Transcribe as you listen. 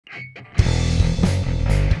Hey,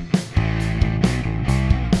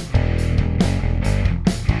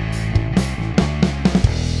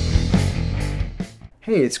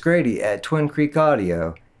 it's Grady at Twin Creek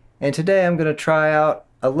Audio, and today I'm going to try out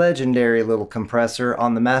a legendary little compressor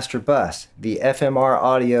on the master bus, the FMR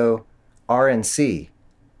Audio RNC.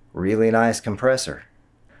 Really nice compressor.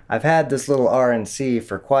 I've had this little RNC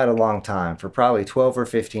for quite a long time, for probably 12 or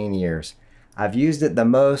 15 years. I've used it the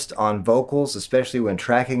most on vocals, especially when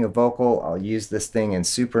tracking a vocal. I'll use this thing in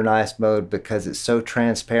super nice mode because it's so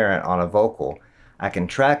transparent on a vocal. I can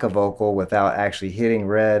track a vocal without actually hitting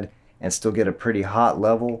red and still get a pretty hot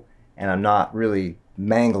level, and I'm not really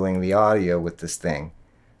mangling the audio with this thing.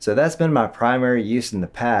 So that's been my primary use in the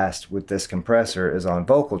past with this compressor, is on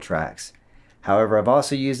vocal tracks. However, I've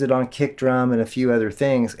also used it on kick drum and a few other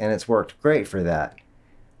things, and it's worked great for that.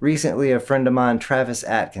 Recently, a friend of mine, Travis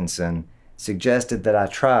Atkinson, suggested that I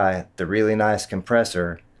try the really nice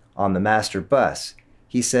compressor on the master bus.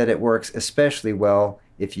 He said it works especially well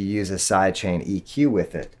if you use a sidechain EQ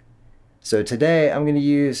with it. So today I'm going to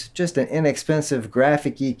use just an inexpensive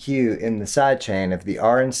graphic EQ in the sidechain of the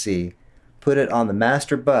RNC, put it on the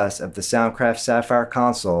master bus of the Soundcraft Sapphyre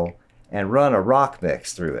console, and run a rock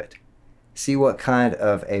mix through it. See what kind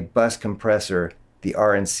of a bus compressor the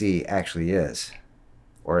RNC actually is,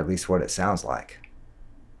 or at least what it sounds like.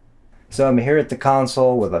 So I'm here at the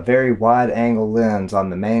console with a very wide angle lens on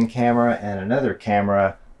the main camera and another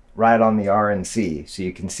camera right on the RNC. So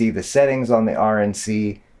you can see the settings on the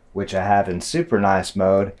RNC, which I have in super nice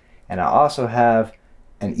mode, and I also have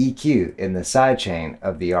an EQ in the sidechain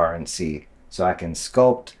of the RNC, so I can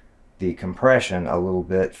sculpt the compression a little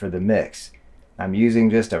bit for the mix. I'm using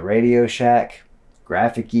just a Radioshack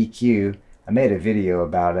graphic EQ. I made a video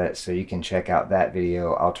about it, so you can check out that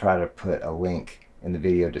video. I'll try to put a link in the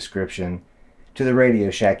video description to the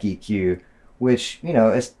Radioshack EQ, which, you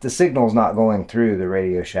know, the signal's not going through the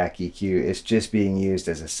Radioshack EQ, it's just being used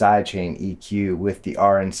as a sidechain EQ with the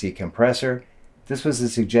RNC compressor. This was a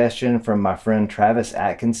suggestion from my friend Travis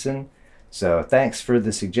Atkinson, so thanks for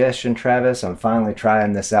the suggestion, Travis. I'm finally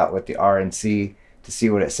trying this out with the RNC to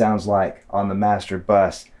see what it sounds like on the master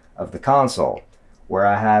bus of the console, where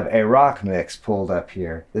I have a rock mix pulled up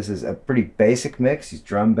here. This is a pretty basic mix, it's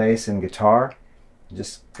drum, bass, and guitar.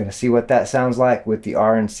 Just going to see what that sounds like with the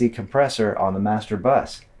RNC compressor on the master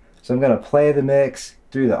bus. So I'm going to play the mix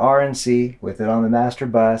through the RNC with it on the master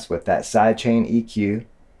bus with that sidechain EQ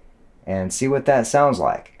and see what that sounds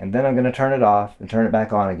like. And then I'm going to turn it off and turn it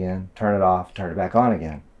back on again, turn it off, turn it back on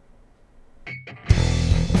again.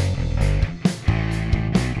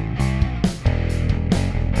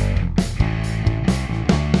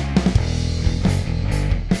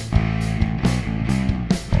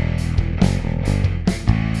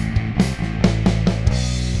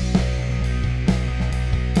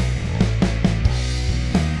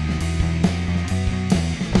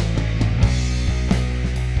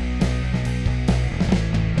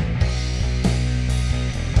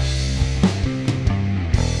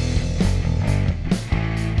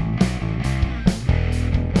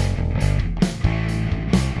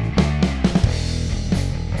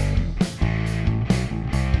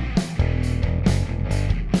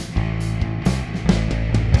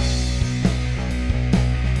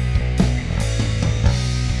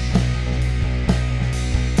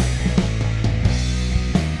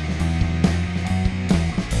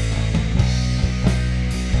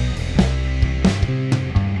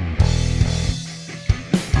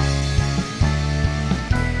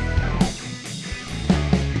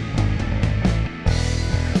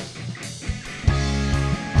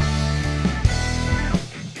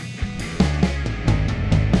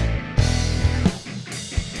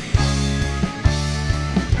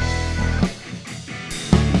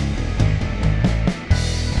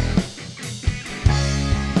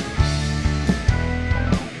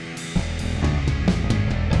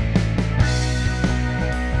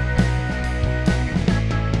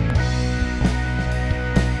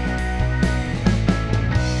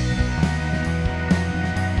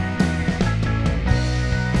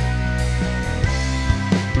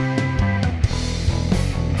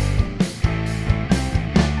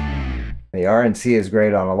 The RNC is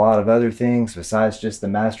great on a lot of other things besides just the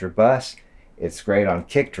master bus. It's great on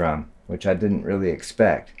kick drum, which I didn't really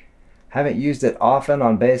expect. Haven't used it often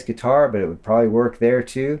on bass guitar, but it would probably work there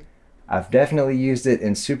too. I've definitely used it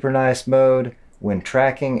in super nice mode when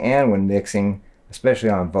tracking and when mixing, especially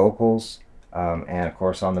on vocals, and of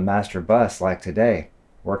course on the master bus like today.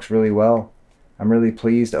 Works really well. I'm really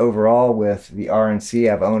pleased overall with the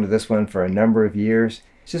RNC. I've owned this one for a number of years.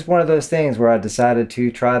 It's just one of those things where I decided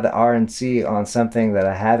to try the RNC on something that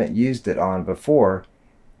I haven't used it on before,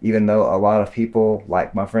 even though a lot of people,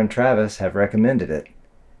 like my friend Travis, have recommended it.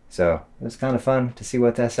 So it was kind of fun to see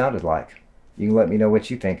what that sounded like. You can let me know what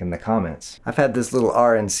you think in the comments. I've had this little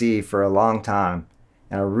RNC for a long time,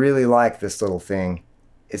 and I really like this little thing.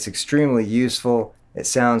 It's extremely useful, it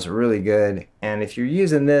sounds really good, and if you're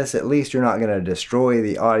using this, at least you're not going to destroy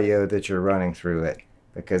the audio that you're running through it,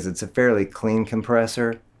 because it's a fairly clean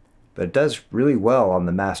compressor, but it does really well on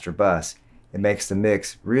the master bus. It makes the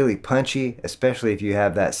mix really punchy, especially if you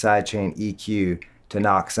have that sidechain EQ to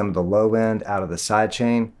knock some of the low end out of the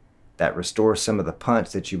sidechain. That restores some of the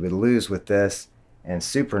punch that you would lose with this. And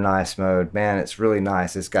super nice mode, man, it's really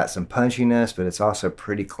nice. It's got some punchiness, but it's also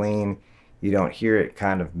pretty clean. You don't hear it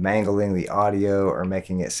kind of mangling the audio or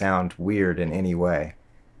making it sound weird in any way.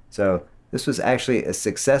 So this was actually a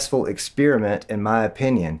successful experiment in my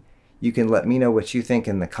opinion. You can let me know what you think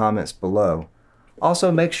in the comments below.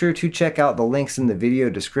 Also, make sure to check out the links in the video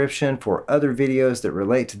description for other videos that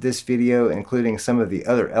relate to this video, including some of the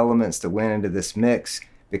other elements that went into this mix,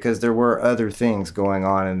 because there were other things going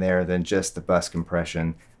on in there than just the bus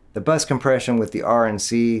compression. The bus compression with the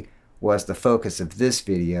RNC was the focus of this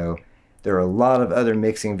video. There are a lot of other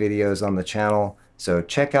mixing videos on the channel, so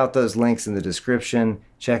check out those links in the description.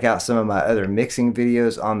 Check out some of my other mixing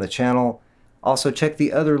videos on the channel. Also check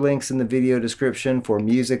the other links in the video description for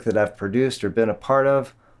music that I've produced or been a part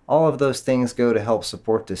of. All of those things go to help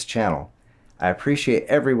support this channel. I appreciate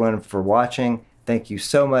everyone for watching. Thank you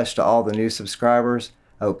so much to all the new subscribers.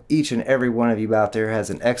 I hope each and every one of you out there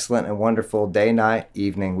has an excellent and wonderful day, night,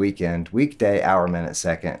 evening, weekend, weekday, hour, minute,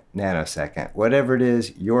 second, nanosecond. Whatever it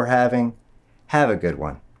is you're having, have a good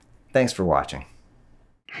one. Thanks for watching.